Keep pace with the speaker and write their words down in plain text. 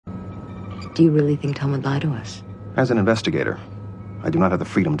Do you really think Tom would lie to us? As an investigator, I do not have the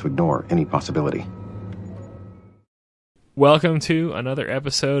freedom to ignore any possibility. Welcome to another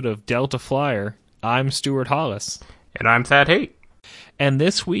episode of Delta Flyer. I'm Stuart Hollis. And I'm Thad Haight. And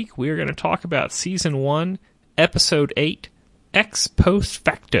this week we're going to talk about Season 1, Episode 8, Ex Post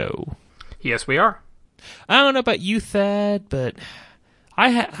Facto. Yes, we are. I don't know about you, Thad, but I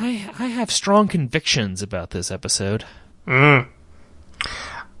have strong convictions about this episode.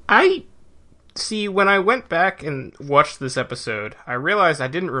 See, when I went back and watched this episode, I realized I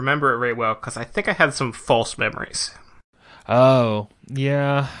didn't remember it very well because I think I had some false memories. Oh,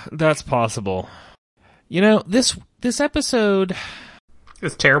 yeah, that's possible. You know, this episode...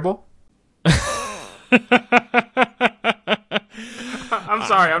 It's terrible? I'm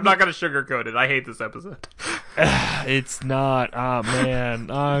sorry, I'm not going to sugarcoat it. I hate this episode. It's not. Oh,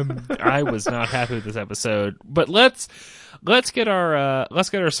 man. I was not happy with this episode. But let's get our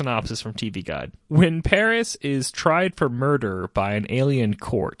synopsis from TV Guide. When Paris is tried for murder by an alien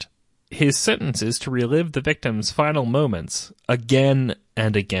court, his sentence is to relive the victim's final moments again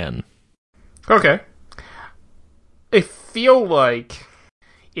and again. Okay. I feel like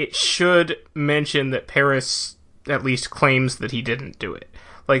it should mention that Paris at least claims that he didn't do it.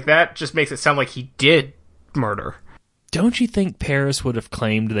 Like, that just makes it sound like he did murder. Don't you think Paris would have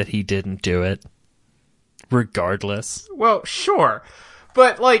claimed that he didn't do it? Regardless. Well, sure.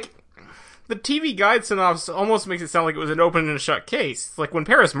 But, like, the TV Guide synopsis almost makes it sound like it was an open and shut case. Like, when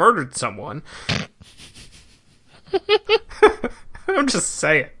Paris murdered someone. I'm just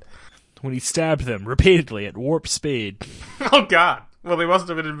saying. When he stabbed them repeatedly at warp speed. Oh, God. Well, they must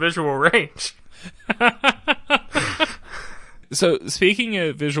have been in visual range. So, speaking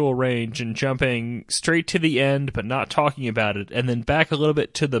of visual range and jumping straight to the end but not talking about it, and then back a little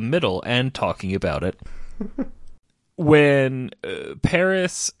bit to the middle and talking about it, when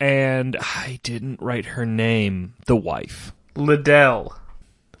Paris and... I didn't write her name. The wife. Liddell,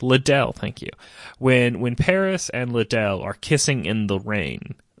 thank you. When Paris and Liddell are kissing in the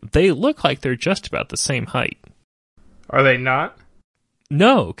rain, they look like they're just about the same height. Are they not?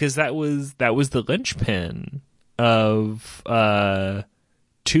 No, because that was the linchpin of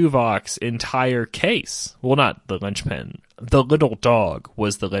Tuvok's entire case. Well, not the linchpin. The little dog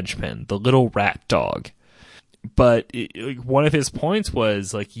was the linchpin. The little rat dog. But one of his points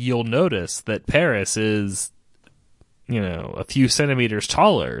was, like, you'll notice that Paris is, a few centimeters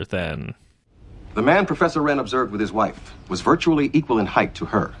taller than... The man Professor Wren observed with his wife was virtually equal in height to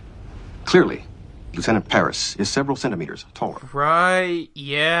her. Clearly, Lieutenant Paris is several centimeters taller. Right,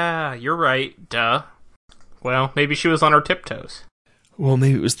 yeah, you're right, duh. Well, maybe she was on her tiptoes. Well,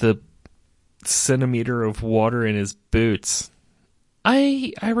 maybe it was the centimeter of water in his boots.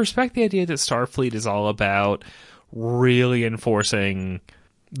 I respect the idea that Starfleet is all about really enforcing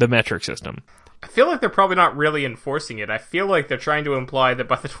the metric system. I feel like they're probably not really enforcing it. I feel like they're trying to imply that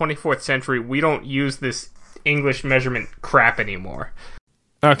by the 24th century, we don't use this English measurement crap anymore.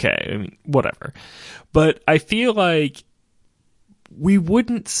 Okay, I mean, whatever. But I feel like we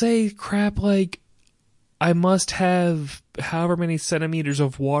wouldn't say crap like, I must have however many centimeters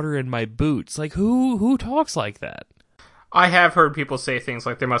of water in my boots. Like, who talks like that? I have heard people say things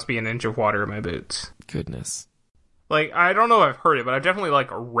like, there must be an inch of water in my boots. Goodness. Like, I don't know if I've heard it, but I've definitely,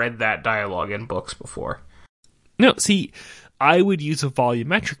 read that dialogue in books before. No, see, I would use a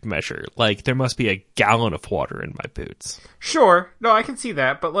volumetric measure. Like, there must be a gallon of water in my boots. Sure. No, I can see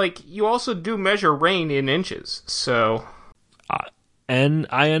that. But, you also do measure rain in inches, so... And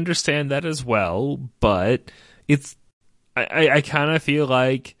I understand that as well, but it's... I kind of feel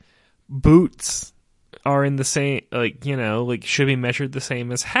like boots are in the same... should be measured the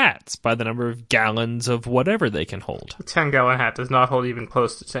same as hats by the number of gallons of whatever they can hold. A 10-gallon hat does not hold even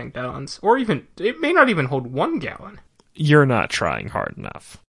close to 10 gallons. Or even... It may not even hold 1 gallon. You're not trying hard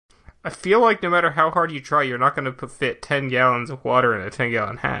enough. I feel like no matter how hard you try, you're not going to fit 10 gallons of water in a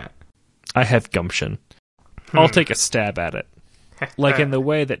 10-gallon hat. I have gumption. I'll take a stab at it. Like in the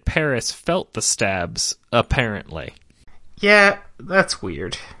way that Paris felt the stabs, apparently. Yeah, that's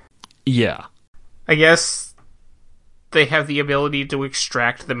weird. Yeah. I guess they have the ability to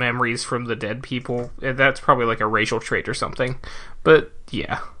extract the memories from the dead people. That's probably like a racial trait or something. But,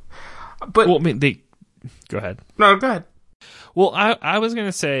 yeah. But well, I mean, Go ahead. No, go ahead. Well, I was going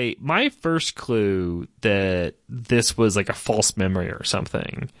to say, my first clue that this was like a false memory or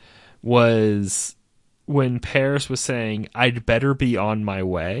something was when Paris was saying, I'd better be on my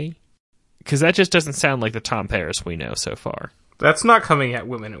way. Because that just doesn't sound like the Tom Paris we know so far. That's not coming at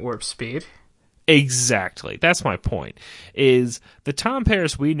women at warp speed. Exactly. That's my point. Is the Tom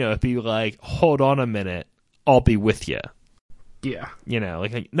Paris we know be like, hold on a minute, I'll be with you. Yeah. You know,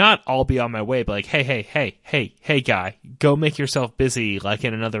 like not I'll be on my way, but like, hey, guy, go make yourself busy, like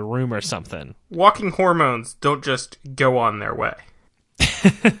in another room or something. Walking hormones don't just go on their way.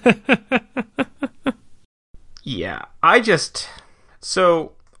 Yeah, I just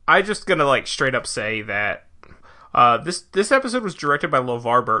gonna like straight up say that this episode was directed by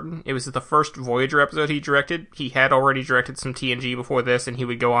LeVar Burton. It was the first Voyager episode he directed. He had already directed some TNG before this, and he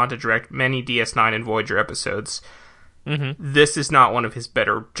would go on to direct many DS9 and Voyager episodes. Mm-hmm. This is not one of his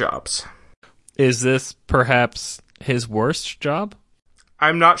better jobs. Is this perhaps his worst job?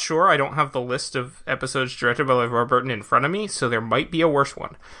 I'm not sure. I don't have the list of episodes directed by LeVar Burton in front of me, so there might be a worse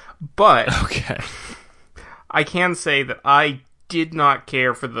one. But okay, I can say that I did not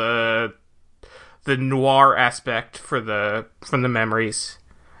care for the noir aspect from the memories,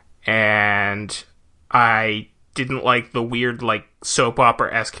 and I didn't like the weird like soap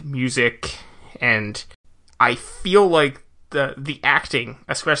opera-esque music, and I feel like the acting,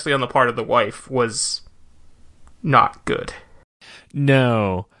 especially on the part of the wife, was not good.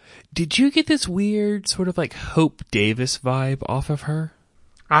 No. Did you get this weird sort of like Hope Davis vibe off of her?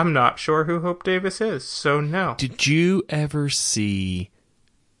 I'm not sure who Hope Davis is, so no. Did you ever see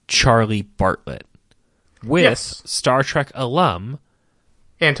Charlie Bartlett with Yes. Star Trek alum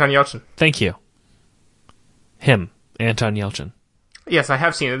Anton Yelchin? Thank you. Him, Anton Yelchin. Yes, I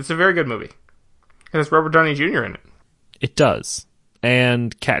have seen it. It's a very good movie. It has Robert Downey Jr. in it. It does.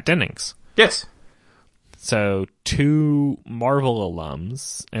 And Kat Dennings. Yes. So, 2 Marvel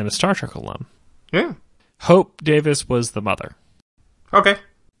alums and a Star Trek alum. Yeah. Hope Davis was the mother. Okay.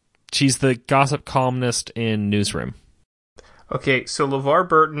 She's the gossip columnist in Newsroom. Okay, so LeVar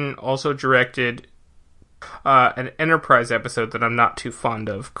Burton also directed an Enterprise episode that I'm not too fond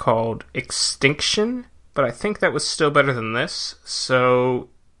of called Extinction, but I think that was still better than this. So,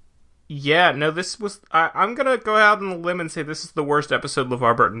 yeah, no, this was... I'm going to go out on a limb and say this is the worst episode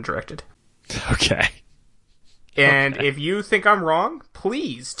LeVar Burton directed. Okay. And if you think I'm wrong,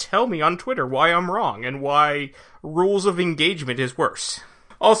 please tell me on Twitter why I'm wrong and why Rules of Engagement is worse.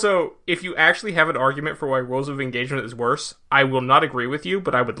 Also, if you actually have an argument for why Rules of Engagement is worse, I will not agree with you,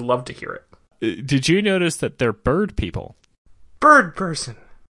 but I would love to hear it. Did you notice that they're bird people? Bird person.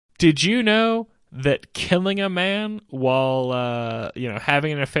 Did you know that killing a man while,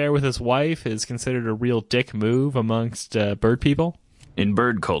 having an affair with his wife is considered a real dick move amongst bird people? In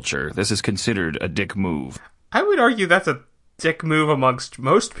bird culture, this is considered a dick move. I would argue that's a dick move amongst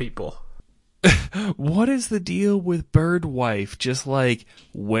most people. What is the deal with bird wife? Just like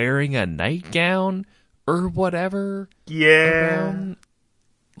wearing a nightgown or whatever? Yeah.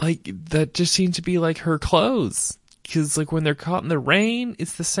 Like, that just seems to be like her clothes. Because, like, when they're caught in the rain,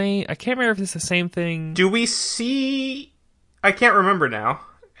 it's the same. I can't remember if it's the same thing. Do we see... I can't remember now.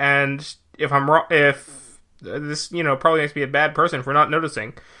 And if I'm wrong, if this, probably makes me a bad person for not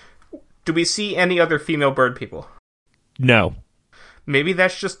noticing. Do we see any other female bird people? No. Maybe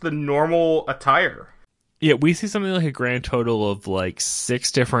that's just the normal attire. Yeah, we see something like a grand total of, like,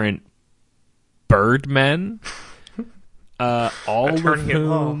 6 different bird men. All of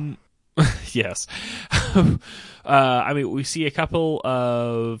whom... Yes. We see a couple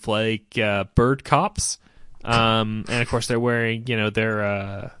of, like, bird cops. And of course they're wearing,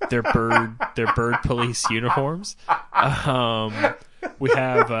 their bird police uniforms. We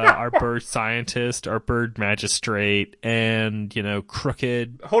have our bird scientist, our bird magistrate, and,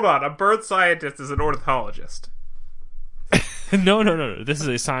 Crooked. Hold on, a bird scientist is an ornithologist. No. This is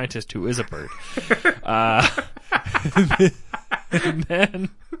a scientist who is a bird. And then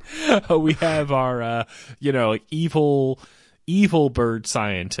we have our, evil bird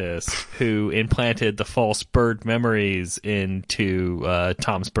scientist who implanted the false bird memories into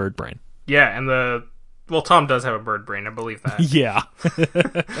Tom's bird brain. Yeah, and Tom does have a bird brain, I believe that. Yeah.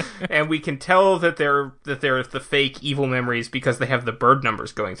 And we can tell that they're the fake evil memories because they have the bird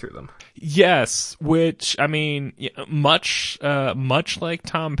numbers going through them. Yes, which, much like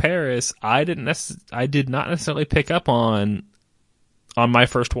Tom Paris, I did not necessarily pick up on my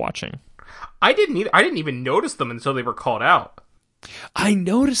first watching. I didn't even notice them until they were called out. I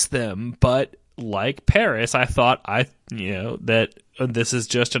noticed them, but like Paris, I thought that this is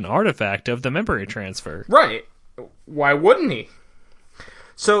just an artifact of the memory transfer. Right. Why wouldn't he?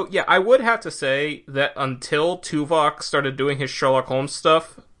 So, yeah, I would have to say that until Tuvok started doing his Sherlock Holmes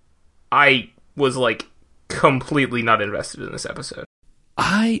stuff, I was, like, completely not invested in this episode.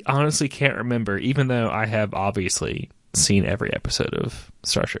 I honestly can't remember, even though I have obviously seen every episode of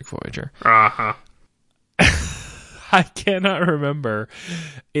Star Trek Voyager. Uh-huh. I cannot remember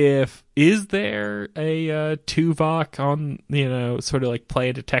is there a Tuvok on, sort of like play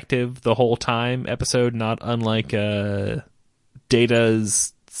a detective the whole time episode, not unlike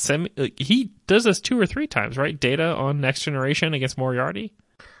Data's he does this 2 or 3 times, right? Data on Next Generation against Moriarty.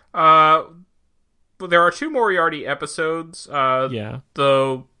 But there are 2 Moriarty episodes. Yeah.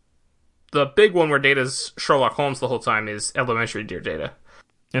 The big one where Data's Sherlock Holmes the whole time is Elementary, Dear Data.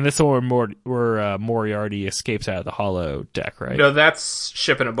 And this is the one where Moriarty escapes out of the hollow deck, right? No, that's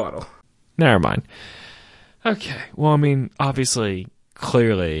Ship in a Bottle. Never mind. Okay. Well, I mean, obviously,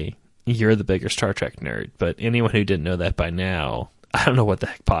 clearly, you're the bigger Star Trek nerd, but anyone who didn't know that by now, I don't know what the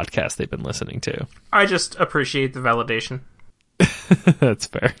heck podcast they've been listening to. I just appreciate the validation. That's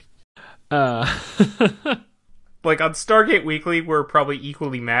fair. Like, on Stargate Weekly, we're probably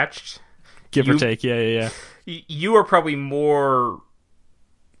equally matched. Give or take, yeah. You are probably more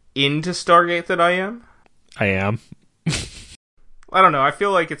into Stargate than I am. I am. I don't know. I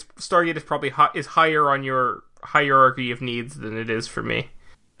feel like Stargate is probably is higher on your hierarchy of needs than it is for me.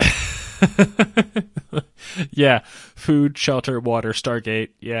 Yeah, food, shelter, water,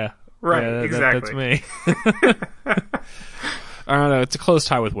 Stargate. Yeah, right. Yeah, exactly. That's me. I don't know. It's a close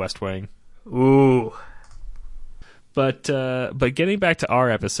tie with West Wing. Ooh. But getting back to our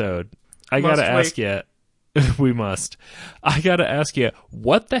episode, I gotta ask you. We must. I gotta ask you,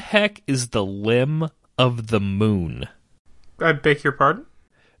 what the heck is the limb of the moon? I beg your pardon?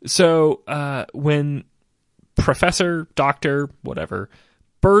 So, when Professor, Doctor, whatever,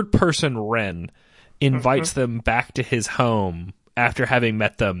 Bird Person Wren invites them back to his home after having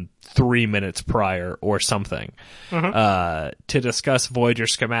met them 3 minutes prior or something, to discuss Voyager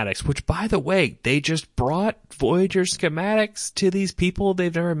schematics, which, by the way, they just brought Voyager schematics to these people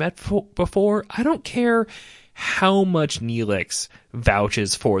they've never met before. I don't care how much Neelix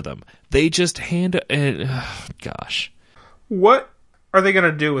vouches for them. They just gosh. What are they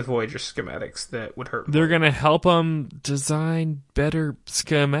going to do with Voyager schematics that would hurt? They're going to help them design better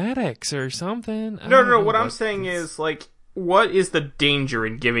schematics or something. No. What I'm saying is, like, what is the danger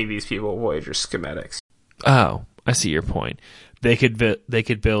in giving these people Voyager schematics? Oh, I see your point. They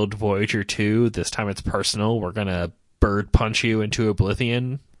could build Voyager 2. This time it's personal. We're going to bird punch you into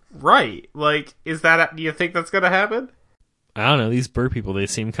oblivion. Right. Like, do you think that's going to happen? I don't know. These bird people, they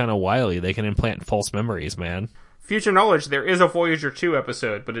seem kind of wily. They can implant false memories, man. Future knowledge, there is a Voyager 2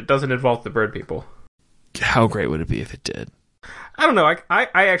 episode, but it doesn't involve the bird people. How great would it be if it did? I don't know. I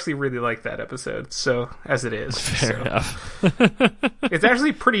actually really like that episode, so as it is. Fair enough. It's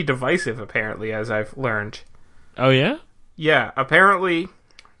actually pretty divisive, apparently, as I've learned. Oh, yeah? Yeah, apparently.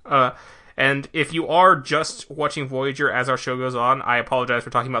 And if you are just watching Voyager as our show goes on, I apologize for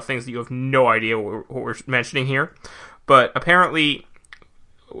talking about things that you have no idea what we're mentioning here. But apparently,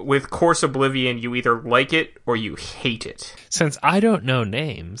 with Course Oblivion, you either like it or you hate it. Since I don't know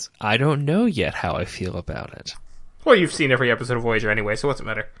names, I don't know yet how I feel about it. Well, you've seen every episode of Voyager anyway, so what's it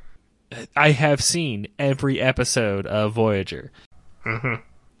matter? I have seen every episode of Voyager. Mm-hmm.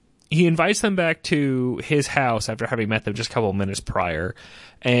 He invites them back to his house after having met them just a couple of minutes prior,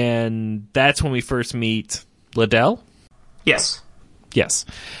 and that's when we first meet Liddell? Yes. Yes.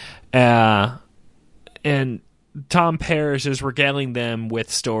 And Tom Paris is regaling them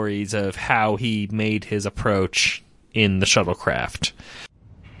with stories of how he made his approach in the shuttlecraft.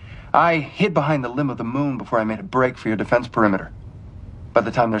 I hid behind the limb of the moon before I made a break for your defense perimeter. By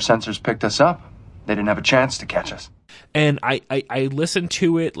the time their sensors picked us up, they didn't have a chance to catch us. And I listened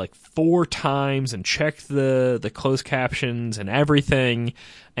to it like 4 times and checked the closed captions and everything,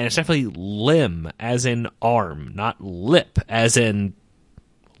 and it's definitely limb as in arm, not lip as in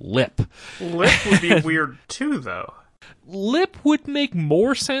lip. Lip would be weird too, though. Lip would make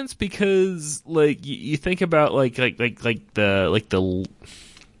more sense because, like, you think about like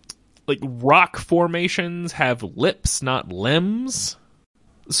rock formations have lips, not limbs,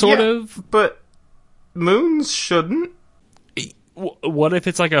 sort of. But moons shouldn't. What if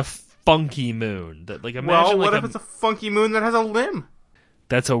it's like a funky moon that, like, imagine? Well, what like if it's a funky moon that has a limb?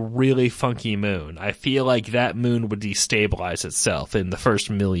 That's a really funky moon. I feel like that moon would destabilize itself in the first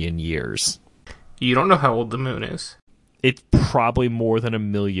 1,000,000 years. You don't know how old the moon is. It's probably more than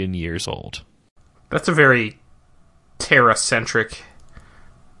 1,000,000 years old. That's a very Terra-centric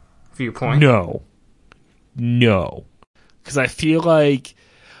viewpoint. No. Because I feel like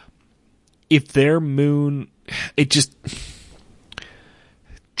if their moon... It just...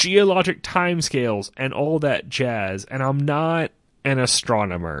 Geologic timescales and all that jazz, and I'm not an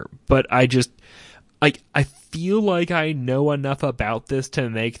astronomer, but I just... I feel like I know enough about this to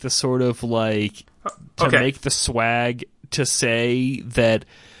make the sort of, like... make the swag to say that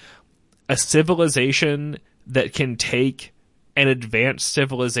a civilization that can take an advanced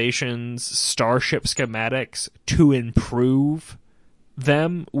civilization's starship schematics to improve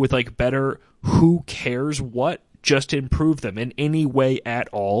them with, like, better who cares what just improve them in any way at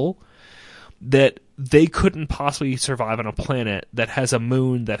all, that they couldn't possibly survive on a planet that has a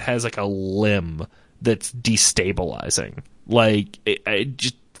moon that has like a limb that's destabilizing. Like, I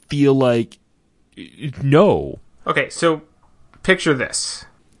just feel like, no. Okay, so picture this.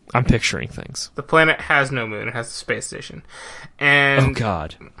 I'm picturing things. The planet has no moon. It has a space station. And Oh,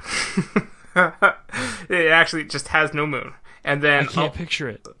 God. it actually just has no moon. And then I can't picture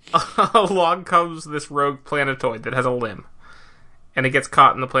it. along comes this rogue planetoid that has a limb. And it gets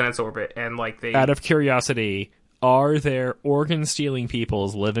caught in the planet's orbit. And like they... Out of curiosity, are there organ-stealing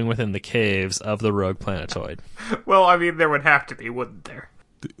peoples living within the caves of the rogue planetoid? Well, I mean, there would have to be, wouldn't there?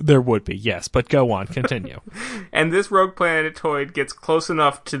 There would be, yes, but go on, continue. And this rogue planetoid gets close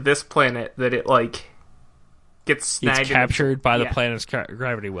enough to this planet that it, like, gets snagged. It's captured by the Yeah. planet's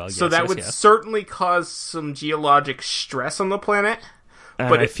gravity well. So yes, that yes, would yes. certainly cause some geologic stress on the planet. And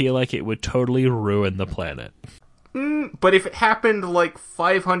but I feel like it would totally ruin the planet. But if it happened, like,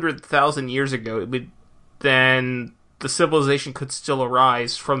 500,000 years ago, then the civilization could still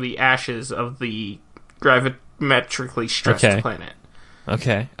arise from the ashes of the gravimetrically stressed planet.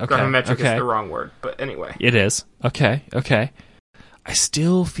 Okay. Gravimetric is the wrong word, but anyway. It is. Okay. I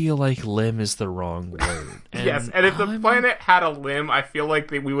still feel like limb is the wrong word. Yes, and if the planet had a limb, I feel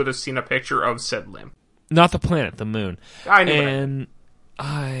like we would have seen a picture of said limb. Not the planet, the moon. I knew and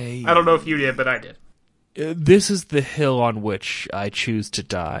I don't know if you did, but I did. This is the hill on which I choose to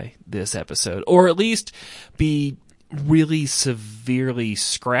die this episode. Or at least be really severely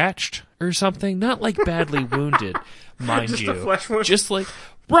scratched or something. Not like badly wounded, mind Just you. a flesh wound? Just like,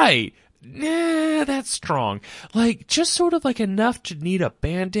 right. Nah, that's strong. Like, just sort of like enough to need a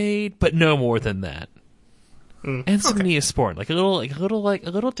Band-Aid, but no more than that. And some Neosporin. Like a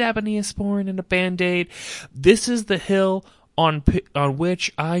little dab of Neosporin and a Band-Aid. This is the hill on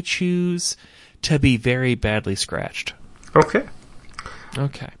which I choose to be very badly scratched. Okay.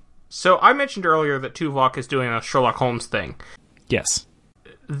 So I mentioned earlier that Tuvok is doing a Sherlock Holmes thing. Yes.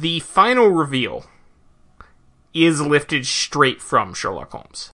 The final reveal is lifted straight from Sherlock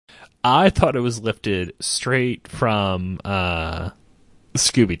Holmes. I thought it was lifted straight from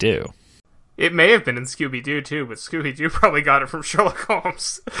Scooby-Doo. It may have been in Scooby-Doo too, but Scooby-Doo probably got it from Sherlock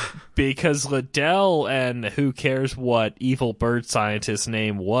Holmes. Because Liddell and who cares what evil bird scientist's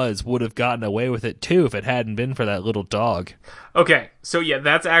name was would have gotten away with it too if it hadn't been for that little dog. Okay, so yeah,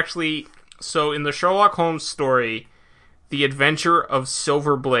 that's actually... So in the Sherlock Holmes story, The Adventure of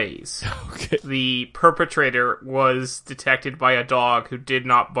Silver Blaze, the perpetrator was detected by a dog who did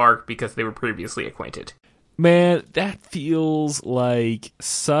not bark because they were previously acquainted. Man, that feels like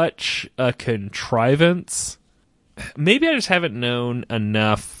such a contrivance. Maybe I just haven't known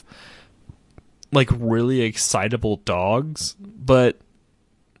enough, like, really excitable dogs,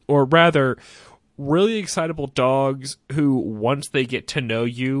 or rather, really excitable dogs who, once they get to know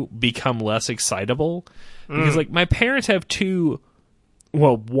you, become less excitable. Because, like, my parents have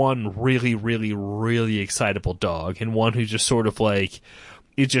one really, really, really excitable dog, and one who's just sort of like...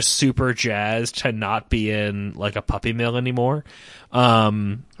 is just super jazzed to not be in, like, a puppy mill anymore.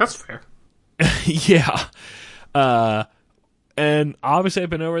 That's fair. Yeah. And obviously I've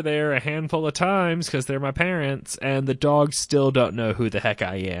been over there a handful of times because they're my parents, and the dogs still don't know who the heck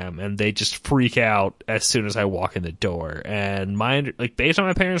I am, and they just freak out as soon as I walk in the door. And based on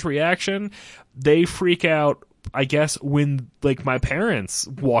my parents' reaction, they freak out, I guess, when, like, my parents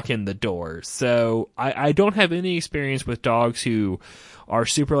walk in the door. So I don't have any experience with dogs who are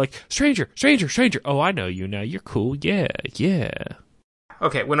super like, stranger. Oh, I know you now. You're cool. Yeah.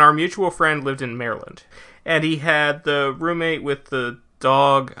 Okay, when our mutual friend lived in Maryland, and he had the roommate with the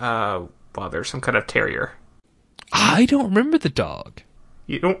dog, there's some kind of terrier. I don't remember the dog.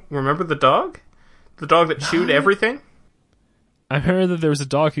 You don't remember the dog? The dog that chewed everything? I heard that there was a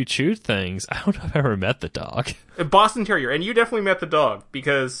dog who chewed things. I don't know if I ever met the dog. A Boston Terrier, and you definitely met the dog,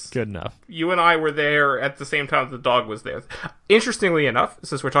 because... Good enough. You and I were there at the same time the dog was there. Interestingly enough,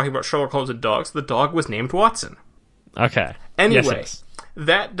 since we're talking about Sherlock Holmes and dogs, the dog was named Watson. Okay. Anyway, yes.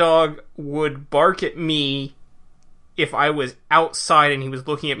 That dog would bark at me if I was outside and he was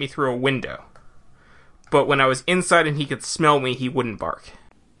looking at me through a window. But when I was inside and he could smell me, he wouldn't bark.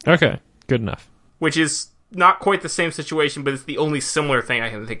 Okay, good enough. Which is not quite the same situation, but it's the only similar thing I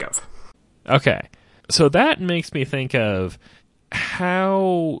can think of. Okay. So that makes me think of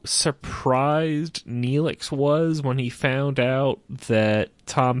how surprised Neelix was when he found out that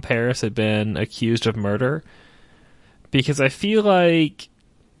Tom Paris had been accused of murder. Because I feel like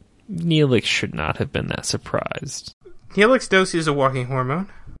Neelix should not have been that surprised. Neelix knows he's a walking hormone.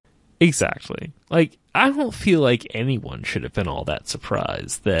 Exactly. Like, I don't feel like anyone should have been all that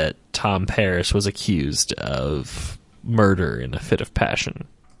surprised that Tom Paris was accused of murder in a fit of passion.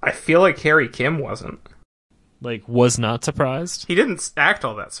 I feel like Harry Kim wasn't. Like, was not surprised? He didn't act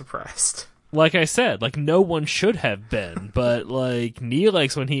all that surprised. Like I said, like, no one should have been, but, like,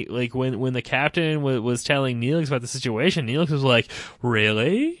 Neelix, when the captain was telling Neelix about the situation, Neelix was like,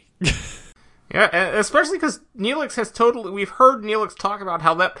 really? Yeah, especially because Neelix has we've heard Neelix talk about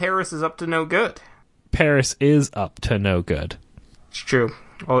how that Paris is up to no good. Paris is up to no good. It's true.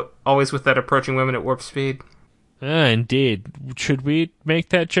 Always with that approaching women at warp speed. Indeed. Should we make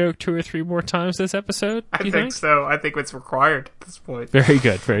that joke 2 or 3 more times this episode? I think so. I think it's required at this point. Very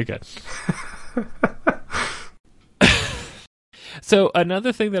good, very good. So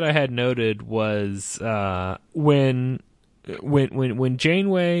another thing that I had noted was when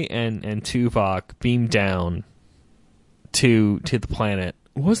Janeway and Tuvok beamed down to the planet.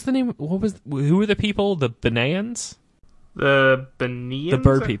 What was the name? Who were the people? The Beneans? The Beneans? The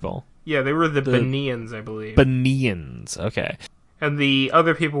bird people. Yeah, they were the Beneans, I believe. Beneans, okay. And the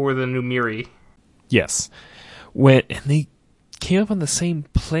other people were the Numiri. Yes. And they came up on the same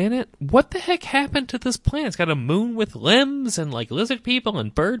planet? What the heck happened to this planet? It's got a moon with limbs and, like, lizard people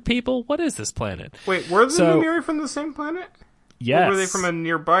and bird people. What is this planet? Wait, were the Numiri from the same planet? Yes. Or were they from a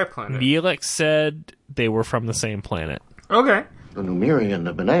nearby planet? Neelix said they were from the same planet. Okay. The Numiri and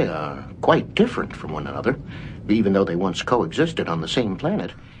the Bene are quite different from one another, even though they once coexisted on the same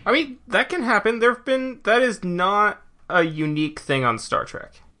planet. I mean, that can happen. That is not a unique thing on Star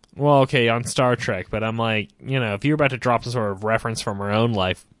Trek. Well, okay, on Star Trek, but I'm like, if you're about to drop some sort of reference from our own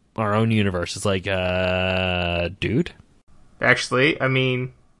life, our own universe, it's like, dude? Actually, I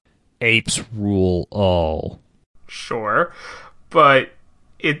mean... apes rule all. Sure, but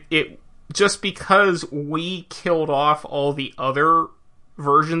it just because we killed off all the other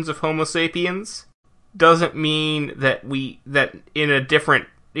versions of Homo sapiens doesn't mean that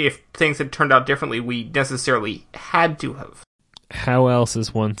if things had turned out differently, we necessarily had to have. How else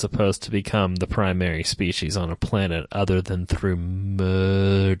is one supposed to become the primary species on a planet other than through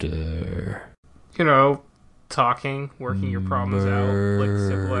murder? Talking, working your problems out like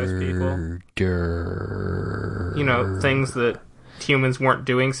civilized people. Things that humans weren't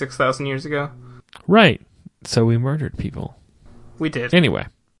doing 6,000 years ago. Right. So we murdered people. We did. Anyway.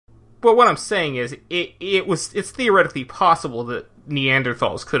 But what I'm saying is, it's theoretically possible that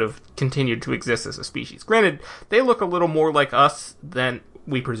Neanderthals could have continued to exist as a species. Granted, they look a little more like us than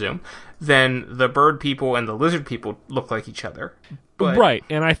we presume, than the bird people and the lizard people look like each other. But... Right,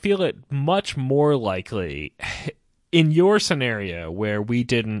 and I feel it much more likely in your scenario where we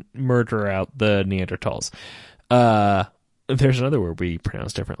didn't murder out the Neanderthals. There's another word we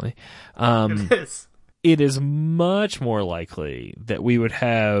pronounce differently. It is. It is much more likely that we would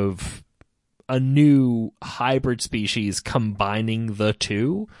have a new hybrid species combining the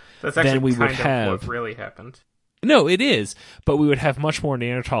two. That's actually than we kind would of have. What really happened. No, it is, but we would have much more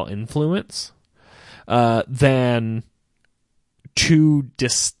Neanderthal influence than two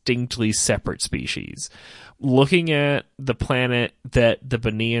distinctly separate species. Looking at the planet that the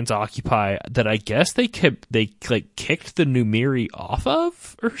Beneans occupy, that I guess they kicked the Numiri off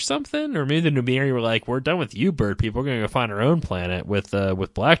of or something, or maybe the Numiri were like, "We're done with you, bird people. We're going to go find our own planet with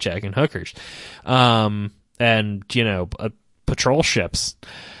blackjack and hookers, and patrol ships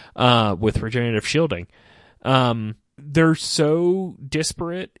with regenerative shielding." They're so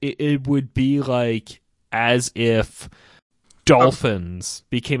disparate. It would be like as if dolphins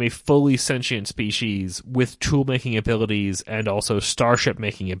became a fully sentient species with tool-making abilities and also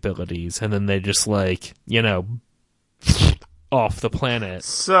starship-making abilities, and then they just, off the planet.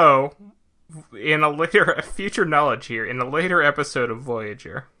 So, in a future knowledge here, in a later episode of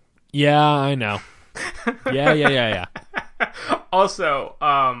Voyager... Yeah, I know. Yeah. Also,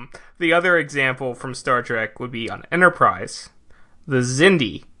 the other example from Star Trek would be on Enterprise. The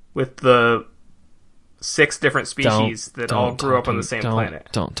Xindi, with the 6 different species that all grew up on the same planet.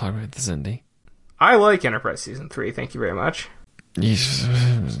 Don't talk about the Xindi. I like Enterprise Season 3, thank you very much.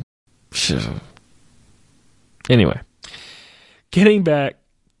 Anyway, getting back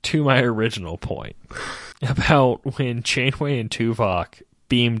to my original point about when Janeway and Tuvok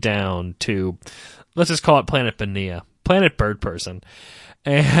beamed down to, let's just call it Planet Benea, Planet Bird Person.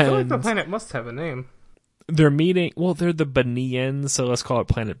 And I feel like the planet must have a name. They're meeting, they're the Beneans, so let's call it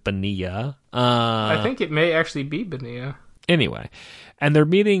Planet Benea. I think it may actually be Benea. Anyway, and they're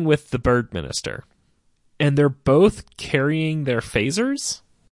meeting with the Bird Minister. And they're both carrying their phasers?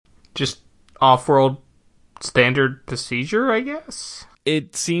 Just off-world standard procedure, I guess?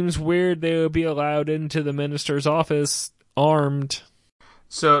 It seems weird they would be allowed into the minister's office armed.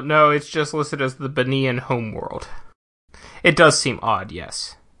 So, no, it's just listed as the Benean homeworld. It does seem odd,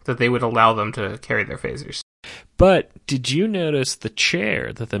 yes, that they would allow them to carry their phasers. But did you notice the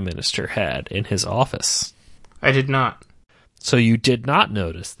chair that the minister had in his office? I did not. So you did not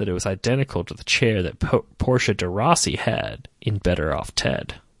notice that it was identical to the chair that Portia de Rossi had in Better Off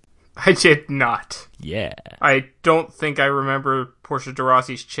Ted. I did not. Yeah. I don't think I remember Portia de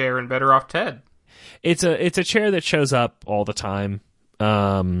Rossi's chair in Better Off Ted. It's a chair that shows up all the time.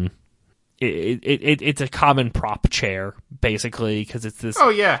 It's a common prop chair, basically, because it's this... Oh,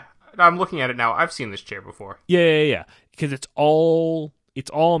 yeah. I'm looking at it now. I've seen this chair before. Yeah. Because it's all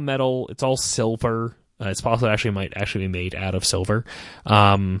metal. It's all silver. It's possible it might be made out of silver.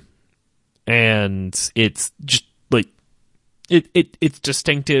 And it's just like it's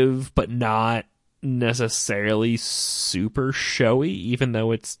distinctive, but not necessarily super showy, even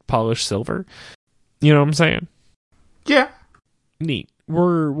though it's polished silver. You know what I'm saying? Yeah. Neat.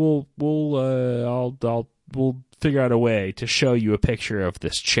 We'll figure out a way to show you a picture of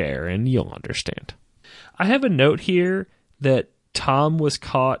this chair, and you'll understand. I have a note here that Tom was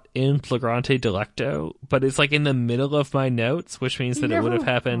caught in flagrante delicto, but it's like in the middle of my notes, which means that it would have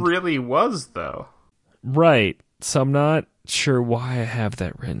happened. Really was, though. Right. So I'm not sure why I have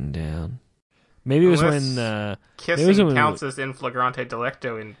that written down. Maybe it was when kissing counts as in flagrante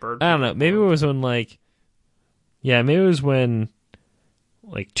delicto in Bird. I don't know. Maybe it was when maybe it was when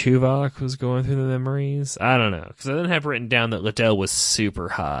Tuvok was going through the memories. I don't know, because I didn't have written down that Liddell was super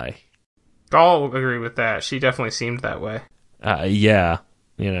high. I'll agree with that. She definitely seemed that way. Yeah,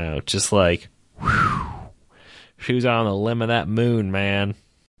 just like, whew, she was on the limb of that moon, man.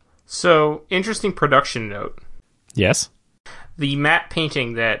 So, interesting production note. Yes? The matte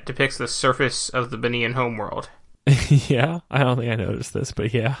painting that depicts the surface of the Benean homeworld. Yeah? I don't think I noticed this,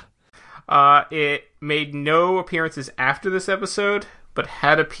 but yeah. It made no appearances after this episode, but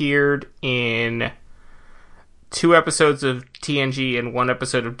had appeared in 2 episodes of TNG and 1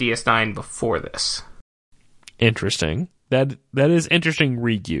 episode of DS9 before this. Interesting. That is interesting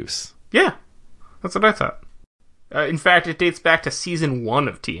reuse. Yeah, that's what I thought. In fact, it dates back to season 1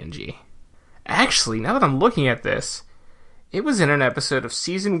 of TNG. Actually, now that I'm looking at this, it was in an episode of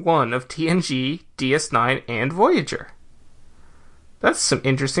season 1 of TNG, DS9, and Voyager. That's some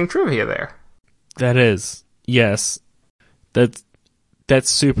interesting trivia there. That is. Yes. That's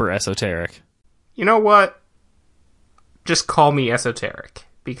super esoteric. You know what? Just call me esoteric,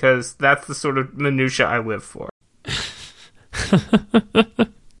 because that's the sort of minutia I live for.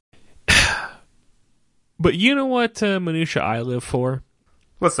 But you know what minutia I live for?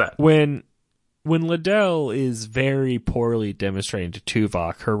 What's that? When Liddell is very poorly demonstrating to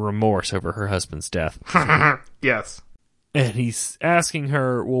Tuvok her remorse over her husband's death. Yes. And he's asking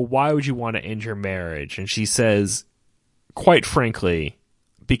her, well, why would you want to end your marriage? And she says, quite frankly,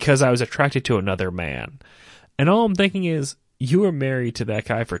 because I was attracted to another man. And all I'm thinking is, you were married to that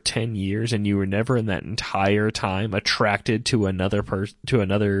guy for 10 years and you were never in that entire time attracted to another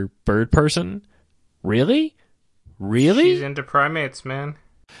bird person? Really? Really? She's into primates, man.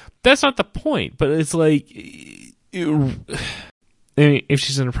 That's not the point, but it's like, I mean, if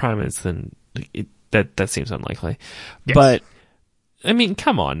she's into primates, then that seems unlikely. Yes. But I mean,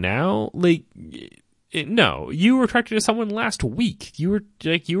 come on now, no, you were attracted to someone last week. You were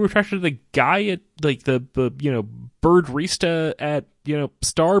attracted to the guy at the Birdrista at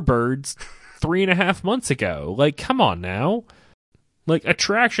Starbirds 3.5 months ago. Come on now.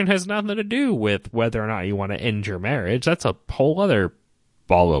 Attraction has nothing to do with whether or not you want to end your marriage. That's a whole other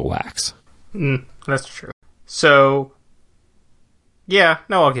ball of wax. That's true. So, yeah,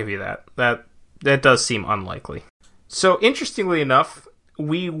 no, I'll give you that. That does seem unlikely. So, interestingly enough,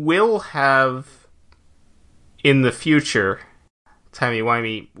 we will have in the future,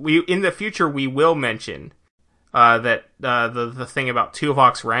 timey-wimey, in the future we will mention that the thing about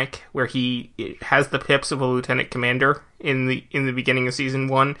Tuvok's rank, where he has the pips of a lieutenant commander in the beginning of season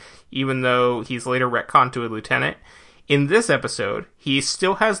 1, even though he's later retconned to a lieutenant. In this episode, he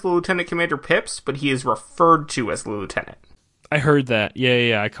still has the lieutenant commander pips, but he is referred to as the lieutenant. I heard that.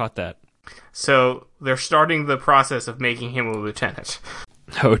 Yeah, I caught that. So they're starting the process of making him a lieutenant.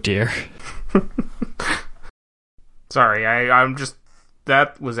 Oh dear. Sorry, I'm just...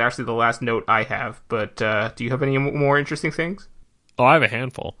 That was actually the last note I have, but do you have any more interesting things? Oh, I have a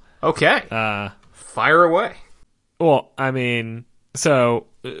handful. Okay. Fire away. Well, I mean, so,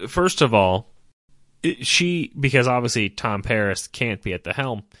 first of all, because obviously Tom Paris can't be at the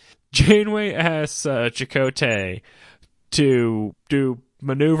helm, Janeway asks Chakotay to do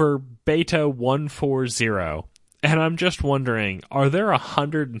maneuver Beta 140 And I'm just wondering, are there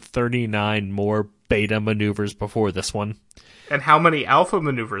 139 more beta maneuvers before this one? And how many alpha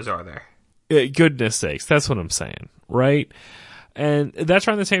maneuvers are there? Goodness sakes, that's what I'm saying, right? And that's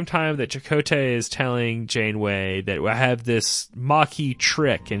around the same time that Chakotay is telling Janeway that I have this Maquis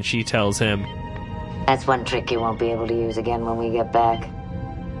trick, and she tells him, That's one trick you won't be able to use again when we get back.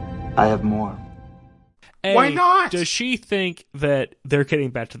 I have more. A, why not? Does she think that they're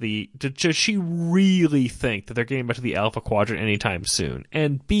getting back to the... Does she really think that they're getting back to the Alpha Quadrant anytime soon?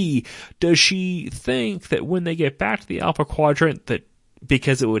 And B, does she think that when they get back to the Alpha Quadrant, that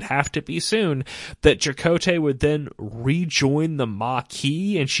because it would have to be soon, that Chakotay would then rejoin the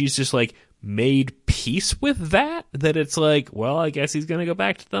Maquis, and she's just like made peace with that? That it's like, well, I guess he's going to go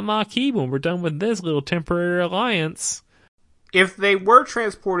back to the Maquis when we're done with this little temporary alliance. If they were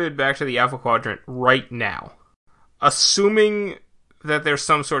transported back to the Alpha Quadrant right now, assuming that there's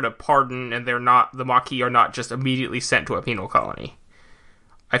some sort of pardon and the Maquis are not just immediately sent to a penal colony,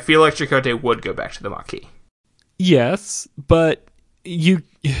 I feel like Chakotay would go back to the Maquis. Yes, but it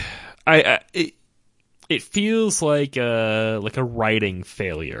feels like a writing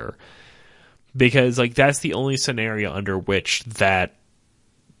failure, because like that's the only scenario under which that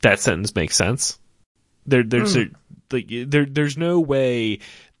sentence makes sense. There's no way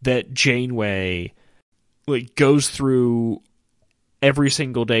that Janeway like goes through every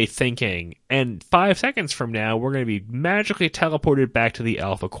single day thinking, and 5 seconds from now we're going to be magically teleported back to the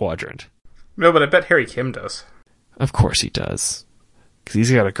Alpha Quadrant. No, but I bet Harry Kim does. Of course he does, because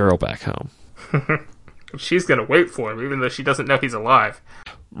he's got a girl back home. She's going to wait for him, even though she doesn't know he's alive.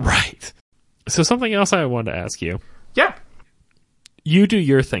 Right. So something else I wanted to ask you. Yeah. You do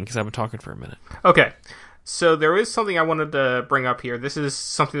your thing, because I've been talking for a minute. Okay. So there is something I wanted to bring up here. This is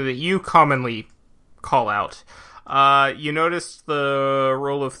something that you commonly call out. You noticed the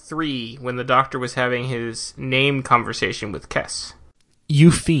roll of 3 when the Doctor was having his name conversation with Kes.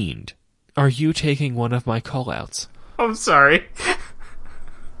 You fiend. Are you taking one of my call-outs? I'm sorry.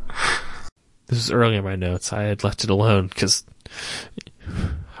 This is early in my notes. I had left it alone, because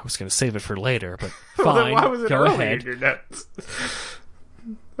I was going to save it for later, but fine. Well, then why was it go early ahead. in your notes?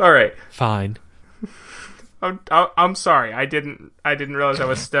 All right. Fine. I'm sorry. I didn't realize I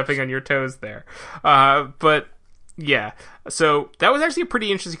was stepping on your toes there. But yeah. So that was actually a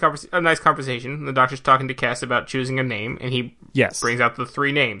pretty interesting a nice conversation. The Doctor's talking to Kes about choosing a name, and he brings out the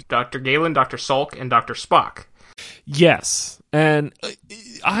 3 names: Dr. Galen, Dr. Salk, and Dr. Spock. Yes, and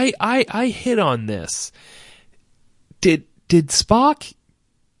I hit on this. Did Spock,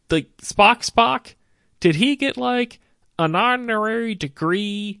 like Spock? Did he get like an honorary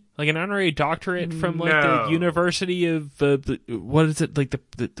degree? Like an honorary doctorate from like the University of what is it, like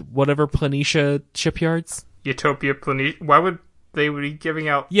the whatever Planitia shipyards? Utopia Planitia. Why would they be giving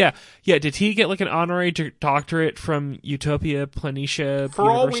out? Yeah. Did he get like an honorary doctorate from Utopia Planitia? For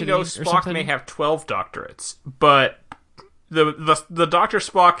all we University know, Spock may have 12 doctorates, but the Dr.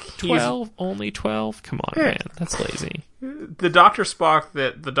 Spock, 12, only 12. Come on, man, that's lazy. The Dr. Spock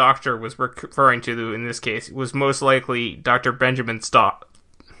that the Doctor was referring to in this case was most likely Dr. Benjamin Spock,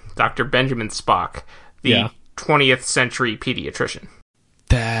 the 20th century pediatrician.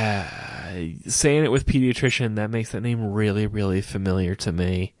 Saying it with pediatrician, that makes that name really, really familiar to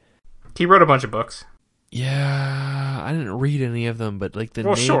me. He wrote a bunch of books. Yeah, I didn't read any of them, but like the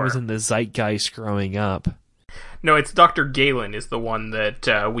name was in the zeitgeist growing up. No, it's Dr. Galen is the one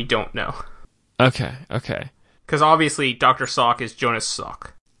that we don't know. Okay. Because obviously Dr. Salk is Jonas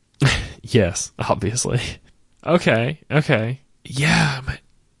Salk. Yes, obviously. Okay. Yeah, but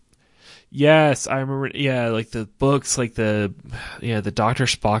yes, I remember. Yeah, like the books, like the Dr.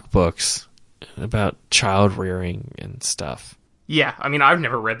 Spock books about child rearing and stuff. Yeah, I mean, I've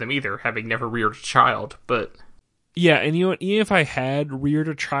never read them either, having never reared a child, but... Yeah, and you know what? Even if I had reared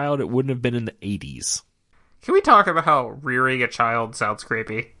a child, it wouldn't have been in the 80s. Can we talk about how rearing a child sounds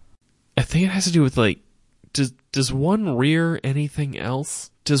creepy? I think it has to do with, like, does one rear anything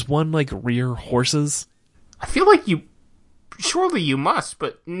else? Does one, like, rear horses? I feel like surely you must,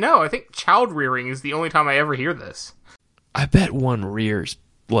 but no, I think child rearing is the only time I ever hear this. I bet one rears,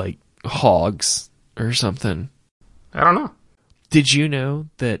 like, hogs or something. I don't know. Did you know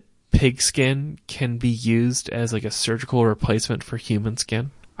that pig skin can be used as, like, a surgical replacement for human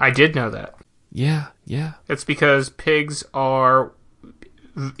skin? I did know that. Yeah. It's because pigs are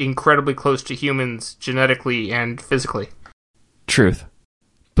incredibly close to humans genetically and physically. Truth.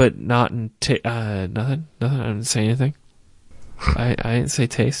 But not in nothing. I didn't say anything. I didn't say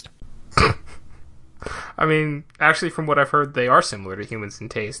taste. I mean, actually, from what I've heard, they are similar to humans in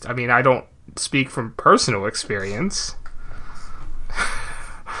taste. I mean, I don't speak from personal experience.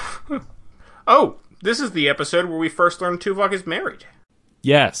 Oh, This is the episode where we first learned Tuvok is married.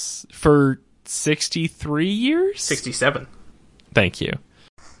 Yes, for 63 years? 67. Thank you.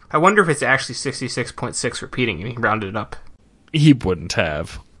 I wonder if it's actually 66.6 repeating and he rounded it up. He wouldn't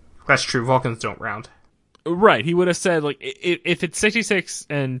have. That's true. Vulcans don't round. Right, he would have said, like, if it's 66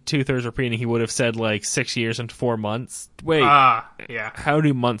 and 2/3 repeating, he would have said, like, 6 years and 4 months. Wait. Yeah. How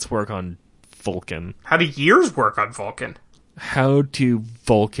do months work on Vulcan? How do years work on Vulcan? How do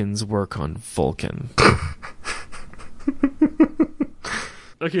Vulcans work on Vulcan?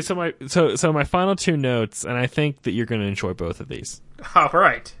 Okay, so my final two notes, and I think that you're going to enjoy both of these. All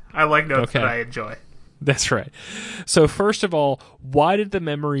right. I like notes Okay. that I enjoy. That's right. So first of all, why did the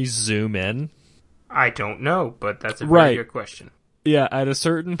memory zoom in? I don't know, but that's a very Right. good question. Yeah, at a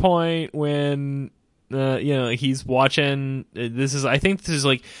certain point when he's watching, I think this is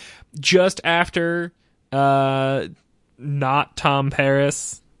like just after not Tom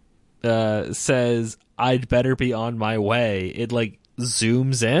Paris says I'd better be on my way. It like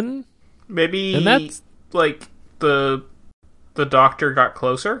zooms in. Maybe And that's like the doctor got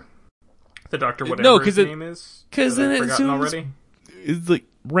closer. The doctor, whatever No, his name is. because that then I've it forgotten zooms. already. It's like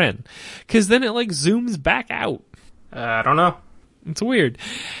Ren, because then it like zooms back out. I don't know. It's weird.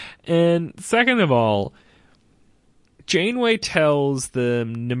 And second of all, Janeway tells the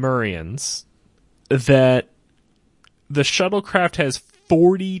Nemurians that the shuttlecraft has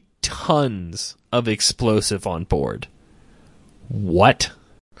 40 tons of explosive on board. What?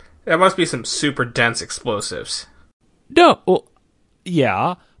 That must be some super dense explosives. No, well,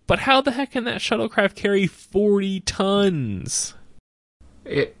 yeah, but how the heck can that shuttlecraft carry 40 tons?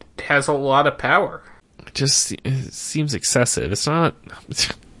 It has a lot of power. It seems excessive. It's not.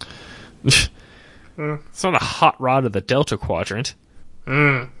 It's not a hot rod of the Delta Quadrant.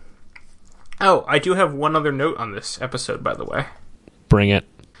 Oh, I do have one other note on this episode, by the way. Bring it.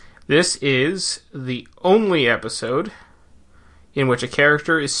 This is the only episode in which a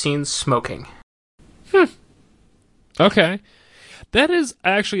character is seen smoking. Okay. That is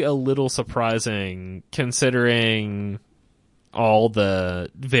actually a little surprising, considering all the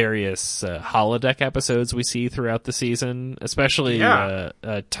various holodeck episodes we see throughout the season, especially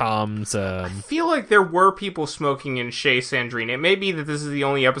Tom's... I feel like there were people smoking in Shea Sandrine. It may be that this is the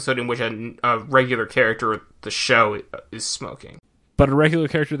only episode in which a regular character of the show is smoking. But a regular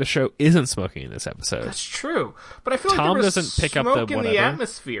character of the show isn't smoking in this episode. That's true. But I feel like Tom there was doesn't pick up the smoke in the whatever.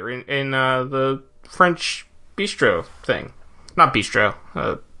 atmosphere in the French bistro thing. Not bistro.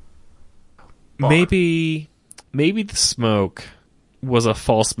 Bar. Maybe the smoke was a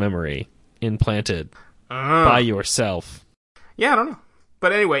false memory implanted by yourself. Yeah, I don't know.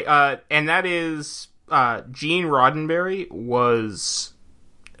 But anyway, and that is Gene Roddenberry was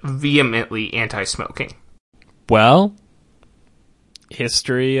vehemently anti-smoking. Well,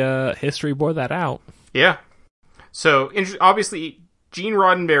 history bore that out. Yeah. So obviously, Gene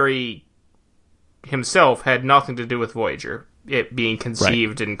Roddenberry himself had nothing to do with Voyager, it being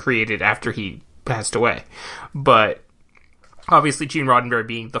conceived and created after he passed away. But obviously, Gene Roddenberry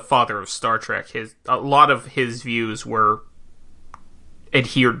being the father of Star Trek, a lot of his views were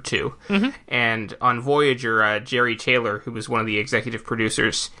adhered to. Mm-hmm. And on Voyager, Jerry Taylor, who was one of the executive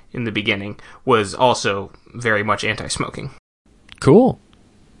producers in the beginning, was also very much anti-smoking. Cool.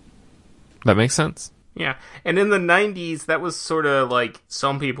 That makes sense. Yeah, and in the 90s, that was sort of like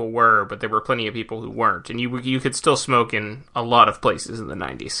some people were, but there were plenty of people who weren't, and you could still smoke in a lot of places in the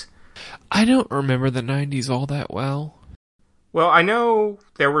 90s. I don't remember the 90s all that well. Well, I know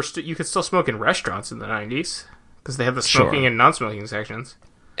there were you could still smoke in restaurants in the 90s, because they had the smoking and non-smoking sections.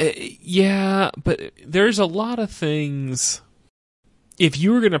 Yeah, but there's a lot of things. If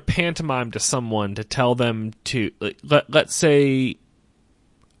you were going to pantomime to someone to tell them to, let's say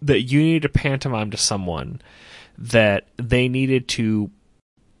that you needed to pantomime to someone that they needed to,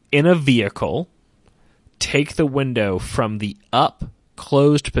 in a vehicle, take the window from the up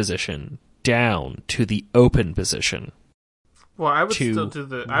closed position down to the open position. Well, I would still do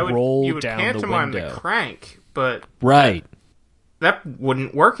you would down pantomime the window. crank, but Right. that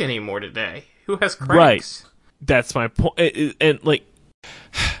wouldn't work anymore today. Who has cranks? Right. That's my point. And like,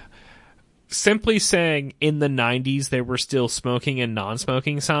 simply saying in the 90s they were still smoking and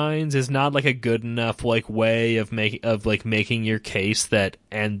non-smoking signs is not like a good enough like way of making your case that,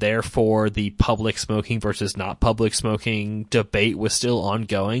 and therefore the public smoking versus not public smoking debate was still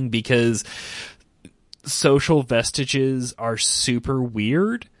ongoing, because social vestiges are super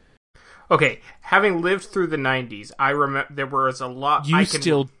weird. Okay, having lived through the 90s, I remember there was a lot.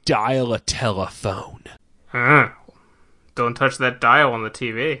 Still dial a telephone. Don't touch that dial on the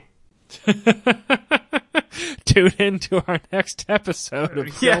TV. tune in to our next episode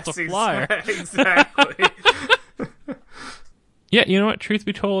of Delta Flyer. Exactly. Yeah, you know what? Truth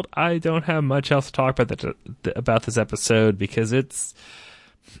be told, I don't have much else to talk about this episode because it's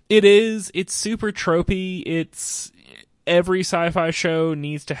super tropey. It's every sci-fi show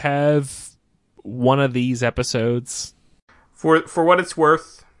needs to have one of these episodes. For what it's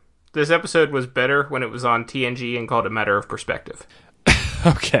worth, this episode was better when it was on TNG and called A Matter of Perspective.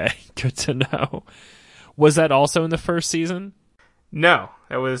 Okay, good to know. Was that also in the first season? No,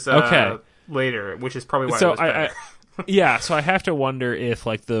 that was later, which is probably why it was better. Yeah, so I have to wonder if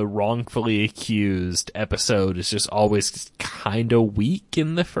like the wrongfully accused episode is just always kind of weak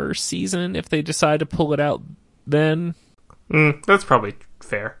in the first season if they decide to pull it out then. That's probably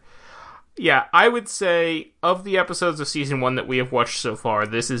fair. Yeah, I would say of the episodes of season 1 that we have watched so far,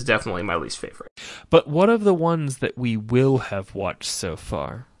 this is definitely my least favorite. But what of the ones that we will have watched so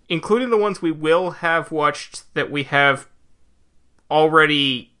far? Including the ones we will have watched that we have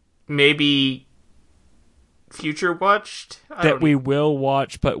already maybe future watched? We will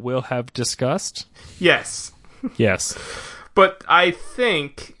watch but will have discussed? Yes. Yes. But I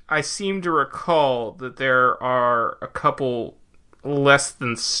think I seem to recall that there are a couple less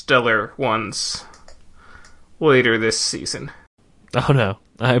than stellar ones later this season. Oh no,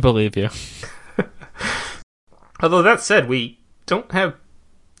 I believe you. Although that said, we don't have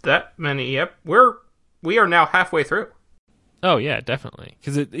that many yet. We are now halfway through. Oh yeah, definitely.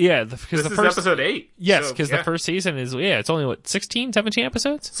 Because this is episode 8. Yes, because the first season is it's only 16, 17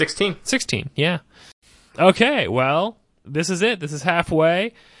 episodes? 16, yeah. Okay, well, this is it. This is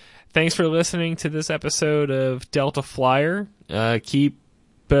halfway. Thanks for listening to this episode of Delta Flyer. Keep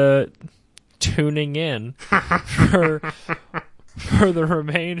tuning in for the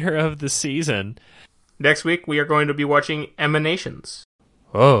remainder of the season. Next week, we are going to be watching Emanations.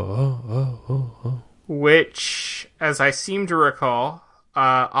 Oh. Which, as I seem to recall,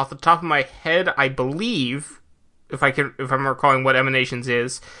 off the top of my head, I believe, if I'm recalling what Emanations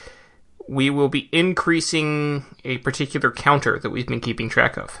is, we will be increasing a particular counter that we've been keeping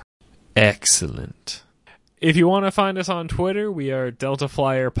track of. Excellent. If you want to find us on Twitter, we are Delta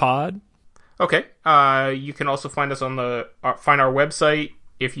Flyer Pod. Okay. You can also find us find our website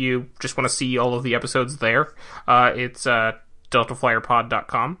if you just want to see all of the episodes there. It's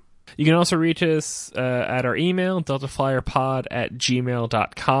deltaflyerpod.com. You can also reach us at our email,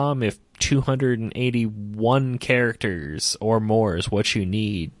 deltaflyerpod@gmail.com, if 281 characters or more is what you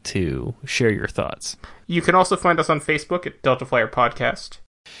need to share your thoughts. You can also find us on Facebook at Delta Flyer Podcast.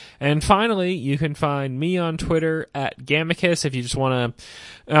 And finally, you can find me on Twitter at Gamicus if you just want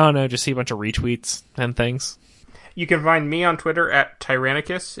to, just see a bunch of retweets and things. You can find me on Twitter at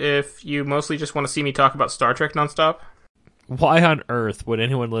Tyrannicus if you mostly just want to see me talk about Star Trek nonstop. Why on earth would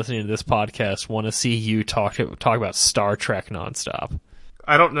anyone listening to this podcast want to see you talk about Star Trek nonstop?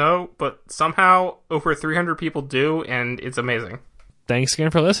 I don't know, but somehow over 300 people do, and it's amazing. Thanks again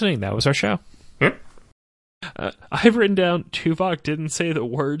for listening. That was our show. Yeah. I've written down Tuvok didn't say the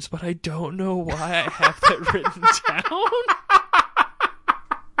words, but I don't know why I have that written down.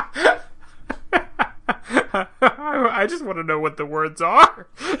 I just want to know what the words are.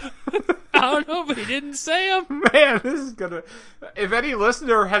 I don't know, but he didn't say them. Man, this is gonna... If any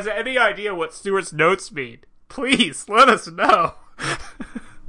listener has any idea what Stuart's notes mean, please let us know.